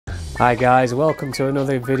Hi guys, welcome to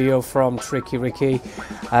another video from Tricky Ricky.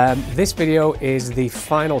 This video is the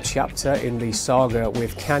final chapter in the saga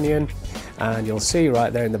with Canyon, and you'll see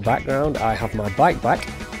right there in the background I have my bike back.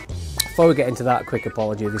 Before we get into that, a quick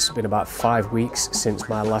apology. This has been about 5 weeks since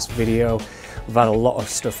my last video. We've had a lot of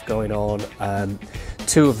stuff going on.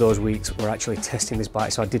 2 of those weeks were actually testing this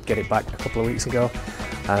bike, so I did get it back a couple of weeks ago.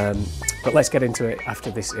 But let's get into it after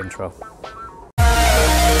this intro.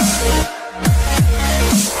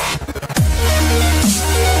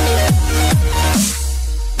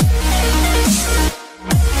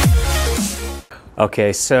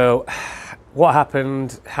 Okay, so what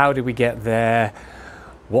happened? How did we get there?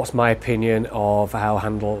 What's my opinion of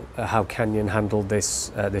how Canyon handled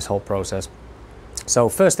this whole process? So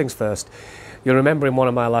first things first, you'll remember in one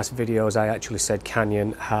of my last videos I actually said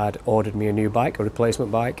Canyon had ordered me a new bike, a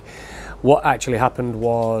replacement bike. What actually happened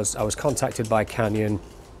was I was contacted by Canyon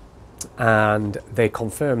and they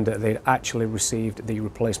confirmed that they'd actually received the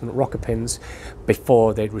replacement rocker pins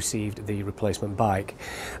before they'd received the replacement bike.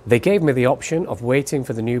 They gave me the option of waiting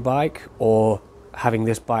for the new bike or having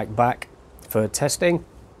this bike back for testing.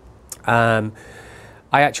 I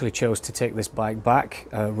actually chose to take this bike back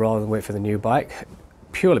rather than wait for the new bike,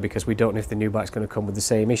 purely because we don't know if the new bike's going to come with the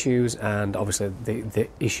same issues, and obviously the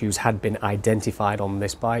issues had been identified on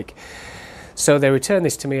this bike. So they returned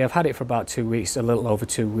this to me. I've had it for about 2 weeks, a little over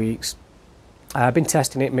 2 weeks. I've been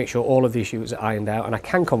testing it, make sure all of the issues are ironed out, and I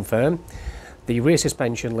can confirm the rear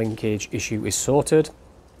suspension linkage issue is sorted,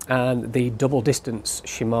 and the double distance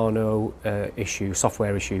Shimano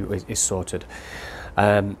software issue is sorted.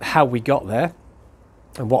 How we got there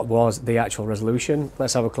and what was the actual resolution,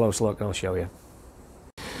 let's have a close look and I'll show you.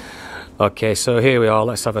 Okay, so here we are,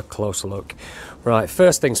 let's have a closer look. Right,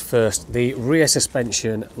 first things first, the rear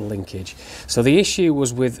suspension linkage. So the issue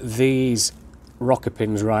was with these rocker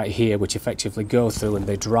pins right here, which effectively go through and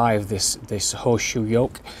they drive this horseshoe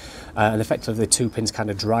yoke, and effectively the 2 pins kind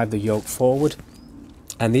of drive the yoke forward.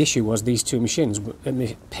 And the issue was these 2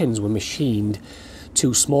 pins were machined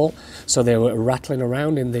too small, so they were rattling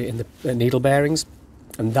around in the needle bearings,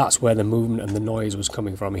 and that's where the movement and the noise was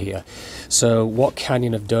coming from here. So what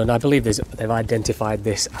Canyon have done, I believe they've identified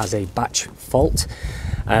this as a batch fault,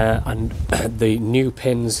 and the new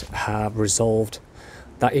pins have resolved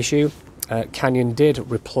that issue. Canyon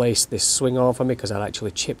did replace this swing arm for me because I'd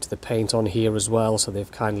actually chipped the paint on here as well, so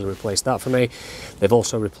they've kindly replaced that for me. They've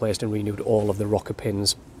also replaced and renewed all of the rocker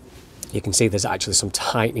pins. You can see there's actually some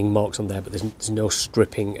tightening marks on there, but there's no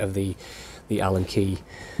stripping of the Allen key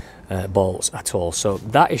bolts at all. So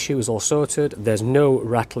that issue is all sorted. There's no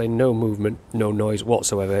rattling, no movement, no noise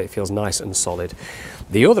whatsoever. It feels nice and solid.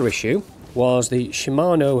 The other issue was the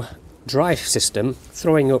Shimano drive system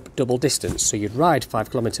throwing up double distance. So you'd ride 5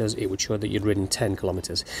 kilometers, it would show that you'd ridden 10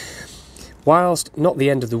 kilometers. Whilst not the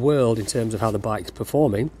end of the world in terms of how the bike's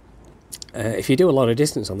performing, if you do a lot of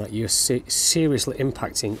distance on that, you're seriously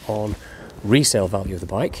impacting on resale value of the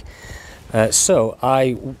bike. So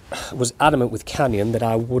I was adamant with Canyon that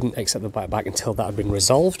I wouldn't accept the bike back until that had been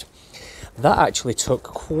resolved. That actually took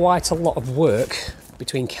quite a lot of work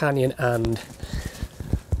between Canyon and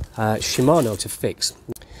Shimano to fix.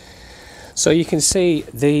 So you can see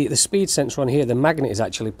the speed sensor on here, the magnet is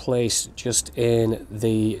actually placed just in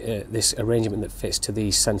this arrangement that fits to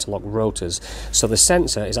these center lock rotors. So the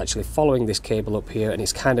sensor is actually following this cable up here, and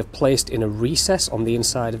it's kind of placed in a recess on the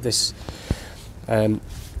inside of this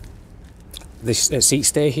seat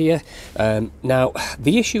stay here. Now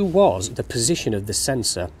the issue was the position of the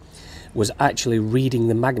sensor was actually reading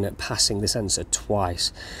the magnet passing the sensor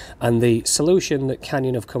twice, and the solution that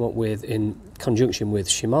Canyon have come up with in conjunction with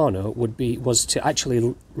Shimano was to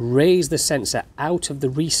actually raise the sensor out of the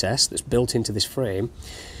recess that's built into this frame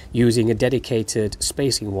using a dedicated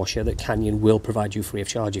spacing washer that Canyon will provide you free of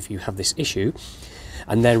charge if you have this issue,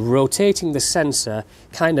 and then rotating the sensor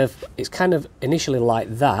it's kind of initially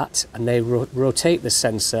like that, and they rotate the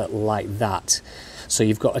sensor like that. So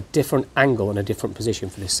you've got a different angle and a different position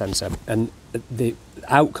for this sensor, and the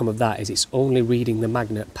outcome of that is it's only reading the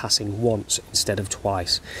magnet passing once instead of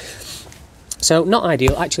twice. So not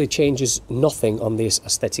ideal, actually changes nothing on this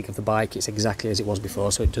aesthetic of the bike. It's exactly as it was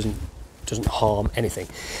before, so it doesn't harm anything.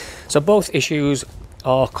 So both issues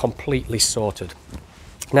are completely sorted.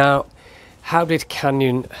 Now, how did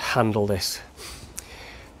Canyon handle this?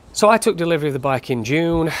 So I took delivery of the bike in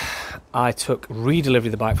June. I took redelivery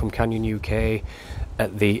of the bike from Canyon UK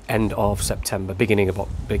at the end of September, beginning of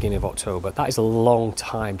October. That is a long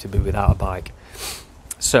time to be without a bike.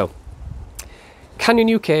 So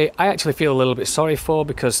Canyon UK, I actually feel a little bit sorry for,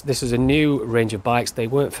 because this is a new range of bikes they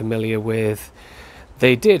weren't familiar with.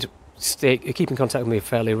 They did keep in contact with me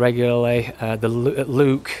fairly regularly.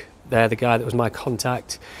 Luke, there, the guy that was my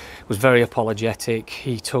contact, was very apologetic.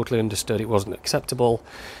 He totally understood it wasn't acceptable.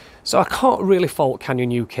 So I can't really fault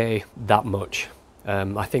Canyon UK that much.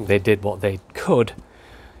 I think they did what they could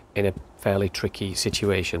in a fairly tricky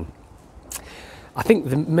situation. I think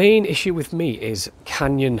the main issue with me is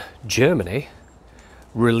Canyon Germany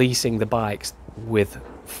releasing the bikes with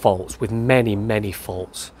faults, with many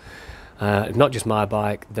faults. Not just my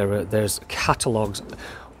bike, there's catalogues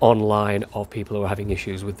online of people who are having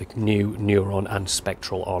issues with the new Neuron and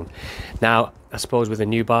Spectral on. Now, I suppose with a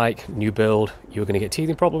new bike, new build, you're going to get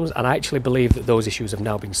teething problems, and I actually believe that those issues have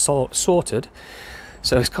now been sorted.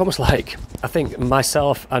 So it's almost like, I think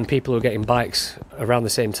myself and people who are getting bikes around the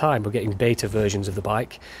same time were getting beta versions of the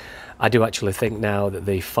bike. I do actually think now that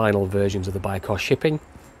the final versions of the bike are shipping.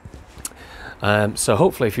 So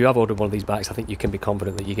hopefully if you have ordered one of these bikes, I think you can be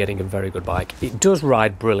confident that you're getting a very good bike. It does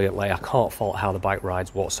ride brilliantly. I can't fault how the bike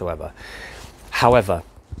rides whatsoever. However,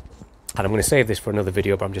 and I'm going to save this for another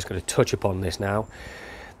video, but I'm just going to touch upon this now.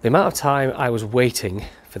 The amount of time I was waiting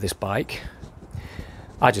for this bike,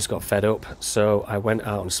 I just got fed up, so I went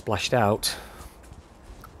out and splashed out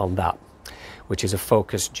on that, which is a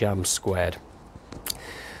Focus Jam Squared.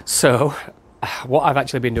 So what I've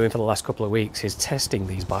actually been doing for the last couple of weeks is testing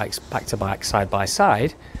these bikes back to back, side by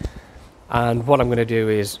side, and what I'm going to do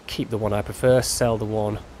is keep the one I prefer, sell the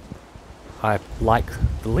one I like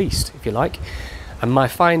the least, if you like. And my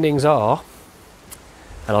findings are,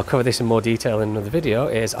 and I'll cover this in more detail in another video,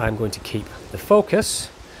 is I'm going to keep the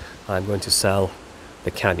Focus, I'm going to sell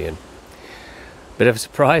the Canyon. Bit of a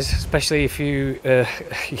surprise, especially if you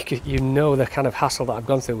know the kind of hassle that I've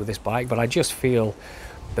gone through with this bike, but I just feel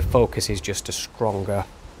the Focus is just a stronger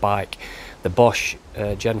bike. The Bosch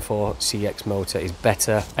Gen 4 CX motor is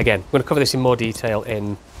better. Again, I'm going to cover this in more detail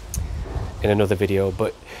in another video,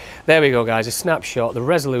 but there we go guys, a snapshot, the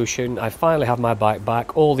resolution. I finally have my bike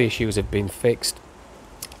back, all the issues have been fixed.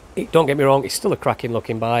 Don't get me wrong, it's still a cracking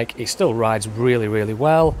looking bike, it still rides really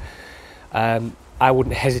well. I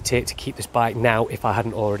wouldn't hesitate to keep this bike now if I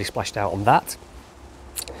hadn't already splashed out on that.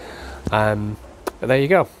 But there you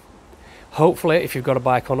go. Hopefully if you've got a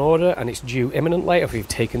bike on order and it's due imminently, or if you've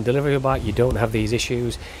taken delivery of a bike, you don't have these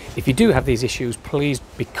issues. If you do have these issues, please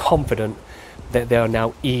be confident that they are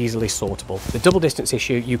now easily sortable. The double distance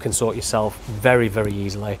issue you can sort yourself very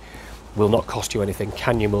easily, will not cost you anything.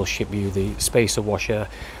 Canyon will ship you the spacer washer.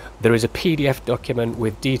 There is a PDF document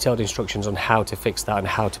with detailed instructions on how to fix that and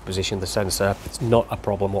how to position the sensor. It's not a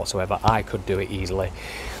problem whatsoever. I could do it easily.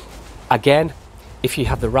 Again, if you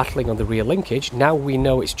have the rattling on the rear linkage, now we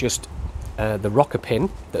know it's just the rocker pin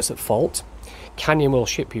that's at fault. Canyon will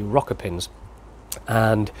ship you rocker pins,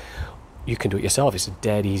 and you can do it yourself. It's a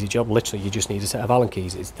dead easy job. Literally, you just need a set of Allen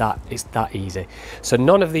keys. It's that easy. So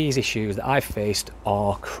none of these issues that I've faced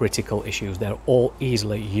are critical issues. They're all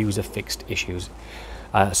easily user fixed issues.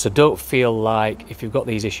 So don't feel like if you've got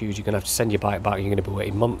these issues, you're going to have to send your bike back, you're going to be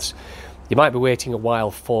waiting months. You might be waiting a while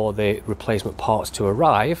for the replacement parts to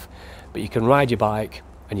arrive, but you can ride your bike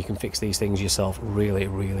and you can fix these things yourself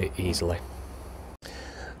really easily.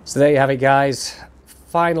 So there you have it guys,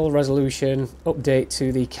 final resolution update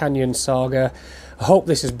to the Canyon saga. I hope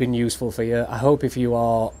this has been useful for you. I hope if you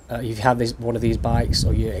are you've had one of these bikes,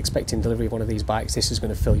 or you're expecting delivery of one of these bikes, this is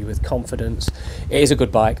going to fill you with confidence. It is a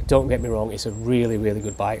good bike, don't get me wrong, it's a really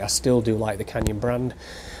good bike. I still do like the Canyon brand.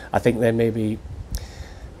 I think they maybe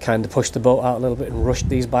kind of pushed the boat out a little bit and rushed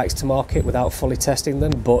these bikes to market without fully testing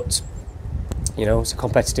them, but you know, it's a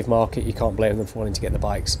competitive market, you can't blame them for wanting to get the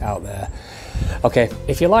bikes out there. Okay,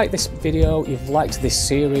 if you like this video, you've liked this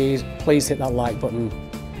series, please hit that like button.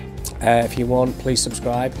 If you want, please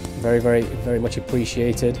subscribe, very much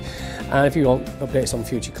appreciated. And if you want updates on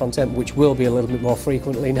future content, which will be a little bit more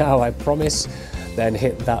frequently now, I promise, then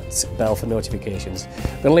hit that bell for notifications.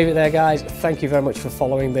 I'm gonna leave it there guys, thank you very much for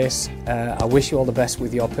following this. I wish you all the best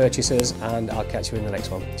with your purchases, and I'll catch you in the next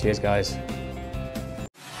one. Cheers guys.